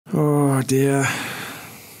Oh dear,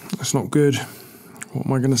 that's not good. What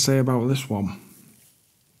am I going to say about this one?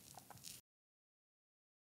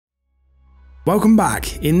 Welcome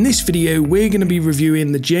back. In this video we're going to be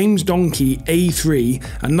reviewing the JamesDonkey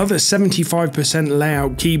A3, another 75%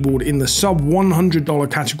 layout keyboard in the sub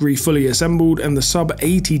 $100 category fully assembled and the sub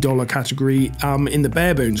 $80 category in the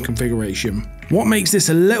bare bones configuration. What makes this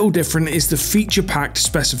a little different is the feature-packed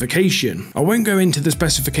specification. I won't go into the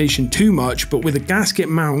specification too much, but with a gasket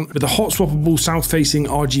mount, with a hot-swappable south-facing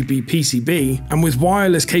RGB PCB, and with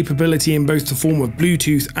wireless capability in both the form of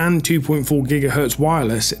Bluetooth and 2.4 GHz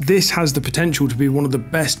wireless, this has the potential to be one of the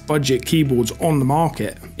best budget keyboards on the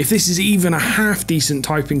market. If this is even a half-decent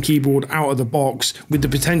typing keyboard out of the box, with the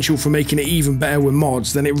potential for making it even better with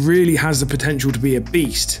mods, then it really has the potential to be a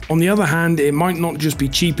beast. On the other hand, it might not just be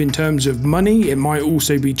cheap in terms of money, it might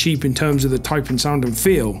also be cheap in terms of the typing sound and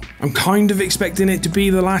feel. I'm kind of expecting it to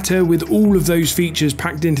be the latter. With all of those features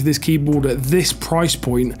packed into this keyboard at this price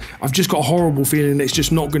point, I've just got a horrible feeling it's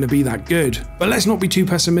just not going to be that good. But let's not be too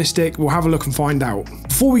pessimistic, we'll have a look and find out.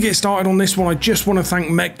 Before we get started on this one, I just want to thank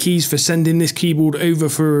MechKeys for sending this keyboard over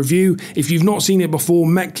for a review. If you've not seen it before,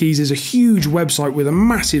 MechKeys is a huge website with a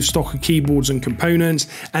massive stock of keyboards and components,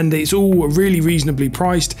 and it's all really reasonably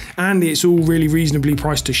priced, and it's all really reasonably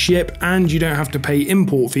priced to ship, and you don't have to pay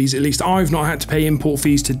import fees. At least I've not had to pay import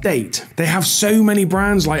fees to date. They have so many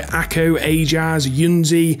brands like Akko, Ajaz,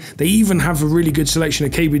 Yunzi. They even have a really good selection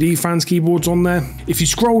of KBD fans keyboards on there. If you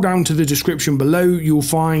scroll down to the description below, you'll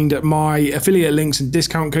find my affiliate links and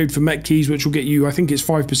discount code for MechKeys, which will get you, I think it's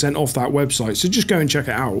 5% off that website. So just go and check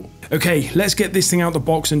it out. Okay, let's get this thing out the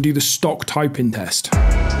box and do the stock typing test.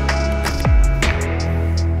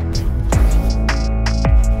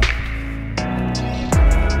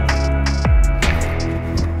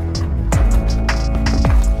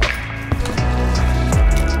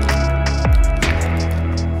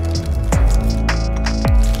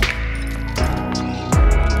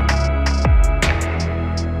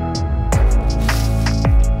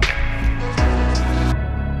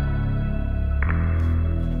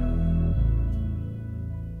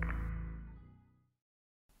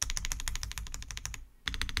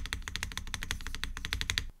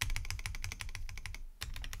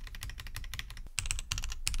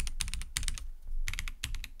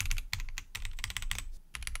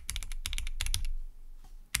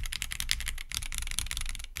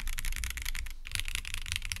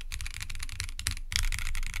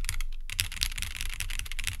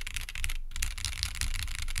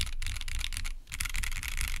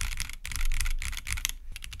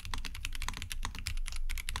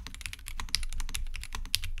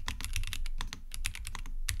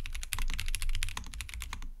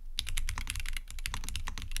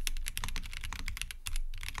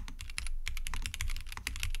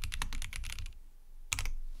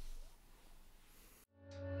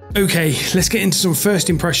 Okay, let's get into some first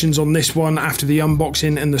impressions on this one after the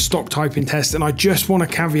unboxing and the stock typing test, and I just want to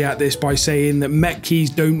caveat this by saying that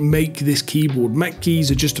MechKeys don't make this keyboard.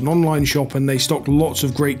 MechKeys are just an online shop and they stock lots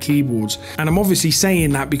of great keyboards, and I'm obviously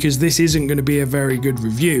saying that because this isn't going to be a very good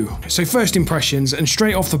review. So first impressions, and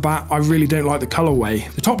straight off the bat, I really don't like the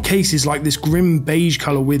colorway. The top case is like this grim beige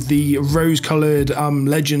color with the rose-colored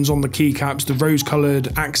legends on the keycaps, the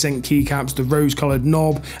rose-colored accent keycaps, the rose-colored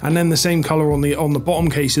knob, and then the same color on the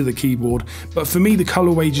bottom case of the keyboard. But for me, the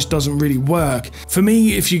colorway just doesn't really work. For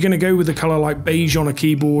me, if you're going to go with a color like beige on a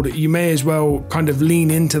keyboard, you may as well kind of lean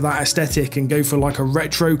into that aesthetic and go for like a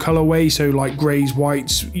retro colorway, so like grays,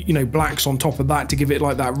 whites, you know, blacks on top of that to give it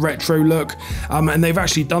like that retro look. And they've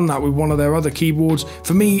actually done that with one of their other keyboards.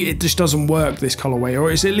 For me, it just doesn't work, this colorway,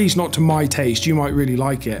 or it's at least not to my taste. You might really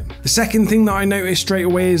like it. The second thing that I noticed straight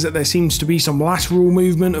away is that there seems to be some lateral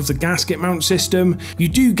movement of the gasket mount system. You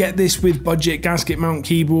do get this with budget gasket mount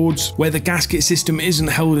keyboards, where the gasket system isn't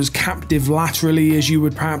held as captive laterally as you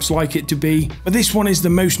would perhaps like it to be, but this one is the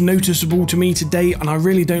most noticeable to me to date, and I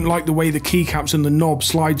really don't like the way the keycaps and the knob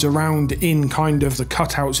slides around in kind of the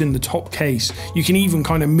cutouts in the top case. You can even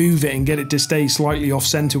kind of move it and get it to stay slightly off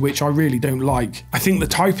center, which I really don't like. I think the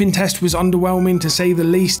typing test was underwhelming to say the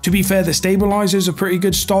least. To be fair, the stabilizers are pretty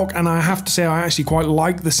good stock, and I have to say I actually quite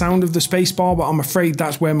like the sound of the spacebar, but I'm afraid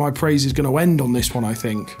that's where my praise is going to end on this one. I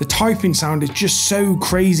think the typing sound is just so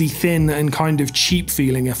crazy thin and kind of cheap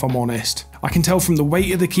feeling, if I'm honest. I can tell from the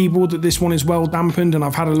weight of the keyboard that this one is well dampened, and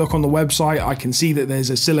I've had a look on the website. I can see that there's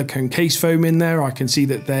a silicone case foam in there. I can see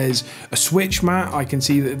that there's a switch mat. I can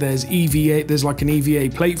see that there's like an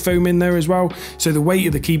EVA plate foam in there as well. So the weight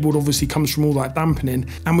of the keyboard obviously comes from all that dampening.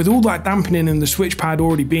 And with all that dampening and the switch pad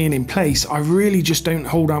already being in place, I really just don't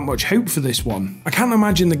hold out much hope for this one. I can't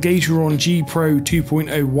imagine the Gateron G Pro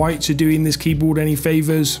 2.0 whites are doing this keyboard any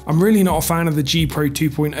favors. I'm really not a fan of the G Pro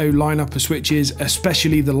 2.0 lineup of switches,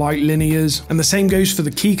 especially the light linears. And the same goes for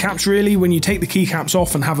the keycaps really. When you take the keycaps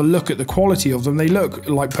off and have a look at the quality of them, they look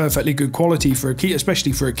like perfectly good quality for a key,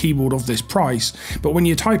 especially for a keyboard of this price. But when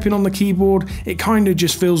you're typing on the keyboard, it kind of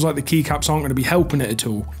just feels like the keycaps aren't going to be helping it at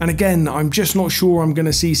all. And again, I'm just not sure I'm going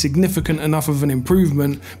to see significant enough of an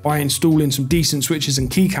improvement by installing some decent switches and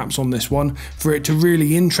keycaps on this one for it to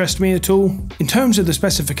really interest me at all. In terms of the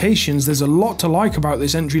specifications, there's a lot to like about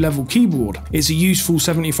this entry-level keyboard. It's a useful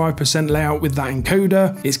 75% layout with that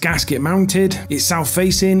encoder, it's gasket mounted, it's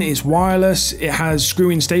south-facing, it's wireless, it has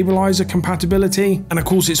screw-in stabilizer compatibility, and of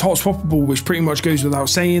course it's hot swappable, which pretty much goes without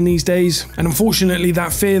saying these days. And unfortunately,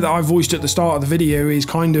 that fear that I voiced at the start of the video is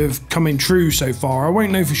kind of coming true so far. I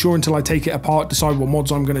won't know for sure until I take it apart, decide what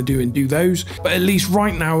mods I'm going to do and do those, but at least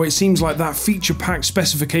right now it seems like that feature pack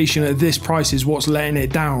specification at this price is what's letting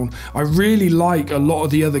it down. I really like a lot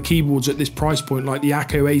of the other keyboards at this price point, like the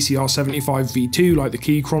ACO ACR75 V2, like the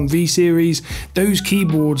Keychron V series. Those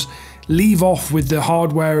keyboards leave off with the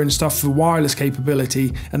hardware and stuff for wireless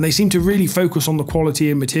capability, and they seem to really focus on the quality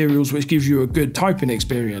and materials, which gives you a good typing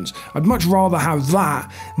experience. I'd much rather have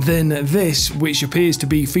that than this, which appears to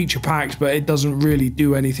be feature packed, but it doesn't really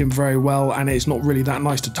do anything very well, and it's not really that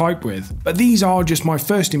nice to type with. But these are just my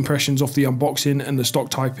first impressions off the unboxing and the stock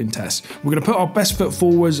typing test. We're going to put our best foot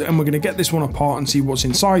forwards, and we're going to get this one apart and see what's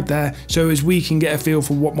inside there, so as we can get a feel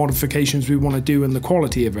for what modifications we want to do and the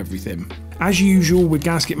quality of everything. As usual with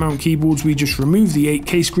gasket mount keyboards, we just remove the 8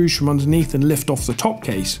 case screws from underneath and lift off the top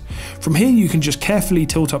case. From here you can just carefully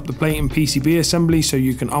tilt up the plate and PCB assembly so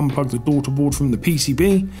you can unplug the daughter board from the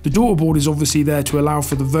PCB. The daughter board is obviously there to allow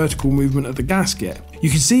for the vertical movement of the gasket. You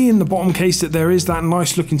can see in the bottom case that there is that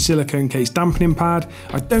nice looking silicone case dampening pad.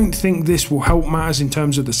 I don't think this will help matters in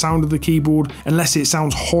terms of the sound of the keyboard, unless it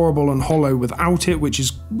sounds horrible and hollow without it, which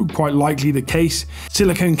is quite likely the case.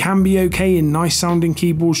 Silicone can be okay in nice sounding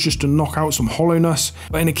keyboards just to knock out some hollowness,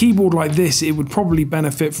 but in a keyboard like this it would probably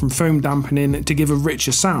benefit from foam dampening to give a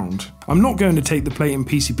richer sound. I'm not going to take the plate and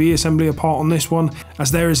PCB assembly apart on this one,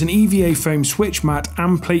 as there is an EVA foam switch mat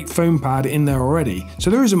and plate foam pad in there already, so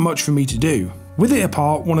there isn't much for me to do. With it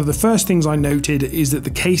apart, one of the first things I noted is that the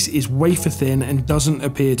case is wafer thin and doesn't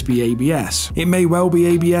appear to be ABS. It may well be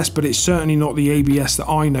ABS, but it's certainly not the ABS that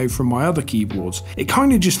I know from my other keyboards. It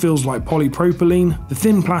kind of just feels like polypropylene, the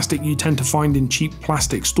thin plastic you tend to find in cheap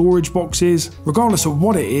plastic storage boxes. Regardless of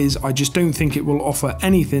what it is, I just don't think it will offer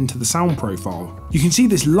anything to the sound profile. You can see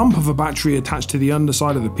this lump of a battery attached to the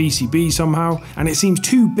underside of the PCB somehow, and it seems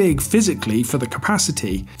too big physically for the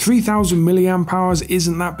capacity. 3000 milliamp hours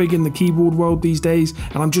isn't that big in the keyboard world these days,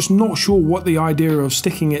 and I'm just not sure what the idea of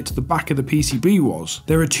sticking it to the back of the PCB was.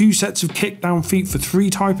 There are 2 sets of kick down feet for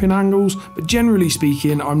 3 typing angles, but generally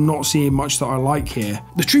speaking I'm not seeing much that I like here.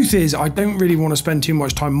 The truth is, I don't really want to spend too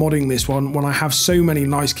much time modding this one when I have so many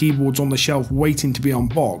nice keyboards on the shelf waiting to be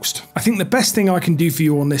unboxed. I think the best thing I can do for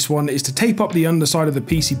you on this one is to tape up the underside of the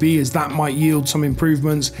PCB, as that might yield some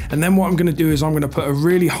improvements, and then what I'm going to do is I'm going to put a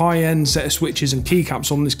really high-end set of switches and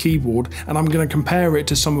keycaps on this keyboard, and I'm going to compare it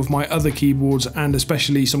to some of my other keyboards, and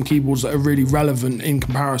especially some keyboards that are really relevant in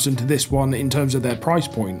comparison to this one in terms of their price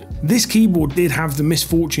point. This keyboard did have the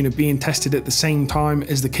misfortune of being tested at the same time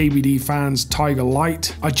as the KBD Fans Tiger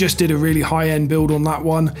Lite. I just did a really high-end build on that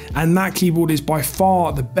one, and that keyboard is by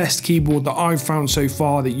far the best keyboard that I've found so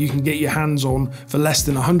far that you can get your hands on for less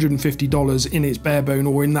than $150 in its bare bone,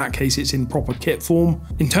 or in that case it's in proper kit form.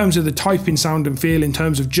 In terms of the typing sound and feel, in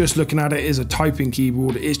terms of just looking at it as a typing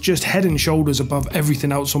keyboard, it's just head and shoulders above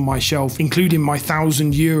everything else on my shelf, including my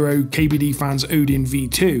 €1,000 KBD Fans Odin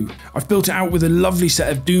V2. I've built it out with a lovely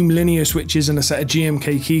set of Doom linear switches and a set of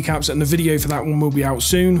GMK keycaps, and the video for that one will be out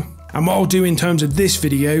soon. And what I'll do in terms of this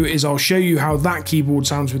video is I'll show you how that keyboard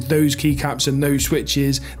sounds with those keycaps and those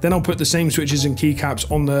switches. Then I'll put the same switches and keycaps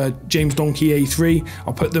on the JamesDonkey A3.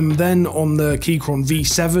 I'll put them then on the Keychron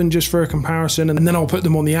V7 just for a comparison, and then I'll put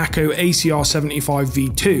them on the ACO ACR75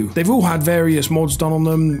 V2. They've all had various mods done on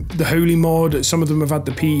them, the Holy mod, some of them have had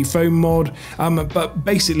the PE foam mod, but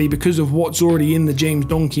basically because of what's already in the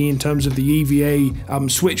JamesDonkey in terms of the EVA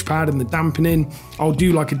switch pad and the dampening, I'll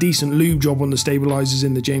do like a decent lube job on the stabilizers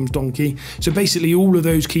in the JamesDonkey JamesDonkey. So basically all of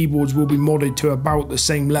those keyboards will be modded to about the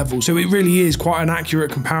same level. So it really is quite an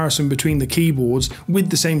accurate comparison between the keyboards with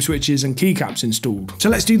the same switches and keycaps installed. So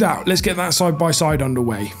let's do that. Let's get that side by side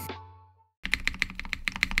underway.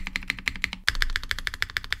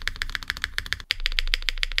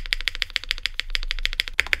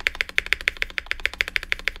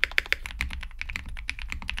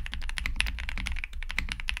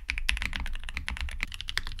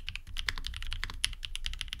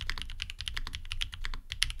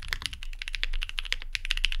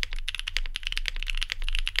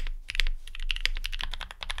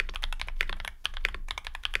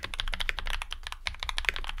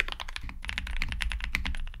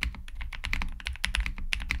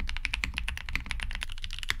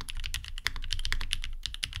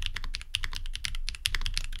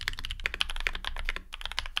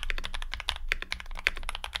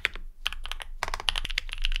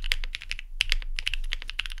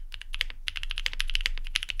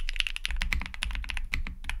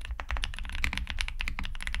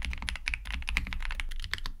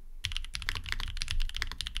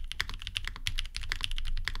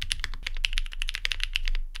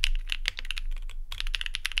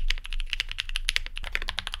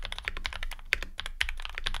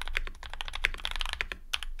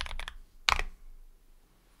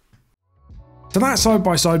 So that side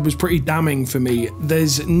by side was pretty damning for me.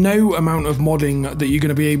 There's no amount of modding that you're going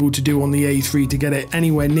to be able to do on the A3 to get it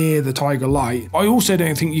anywhere near the Tiger Light. I also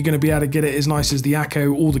don't think you're going to be able to get it as nice as the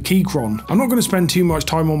Akko or the Keychron. I'm not going to spend too much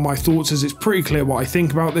time on my thoughts as it's pretty clear what I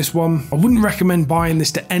think about this one. I wouldn't recommend buying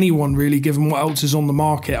this to anyone really, given what else is on the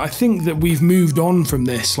market. I think that we've moved on from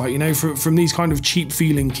this, like, you know, from these kind of cheap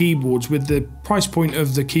feeling keyboards with the price point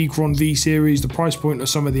of the Keychron V series, the price point of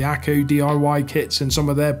some of the Akko DIY kits and some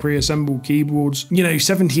of their pre-assembled keyboards. You know,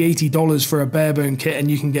 $70–80 for a barebone kit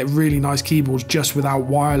and you can get really nice keyboards just without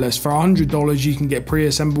wireless. For $100 you can get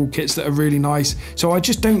pre-assembled kits that are really nice. So I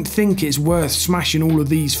just don't think it's worth smashing all of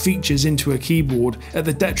these features into a keyboard at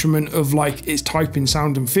the detriment of like its typing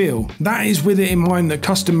sound and feel. That is with it in mind that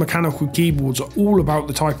custom mechanical keyboards are all about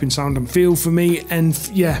the typing sound and feel for me, and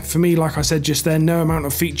yeah, for me, like I said just then, no amount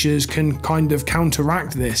of features can kind of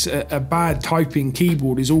counteract this. A bad typing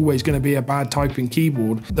keyboard is always going to be a bad typing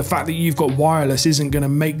keyboard. The fact that you've got wireless isn't going to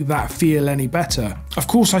make that feel any better. Of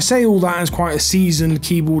course, I say all that as quite a seasoned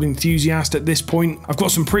keyboard enthusiast at this point. I've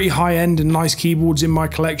got some pretty high-end and nice keyboards in my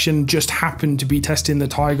collection, just happened to be testing the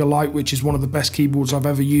Tiger Light, which is one of the best keyboards I've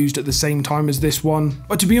ever used at the same time as this one.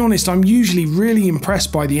 But to be honest, I'm usually really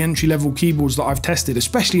impressed by the entry-level keyboards that I've tested,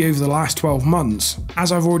 especially over the last 12 months.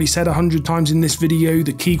 As I've already said 100 times in this video,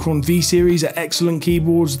 the Keychron V series are excellent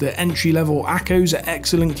keyboards, the entry-level Akkos are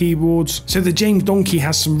excellent keyboards. So the JamesDonkey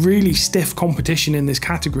has some really stiff competition in this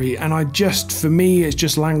category, and for me, it's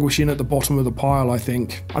just languishing at the bottom of the pile, I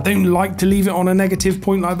think. I don't like to leave it on a negative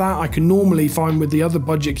point like that. I can normally find with the other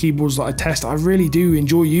budget keyboards that I test, I really do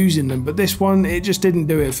enjoy using them, but this one, it just didn't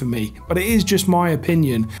do it for me. But it is just my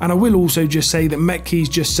opinion, and I will also just say that Metkeys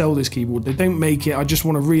just sell this keyboard. They don't make it. I just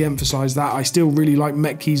want to re-emphasize that. I still really like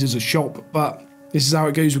Metkeys as a shop, but this is how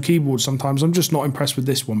it goes with keyboards sometimes. I'm just not impressed with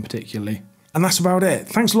this one particularly. And that's about it.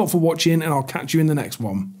 Thanks a lot for watching, and I'll catch you in the next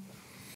one.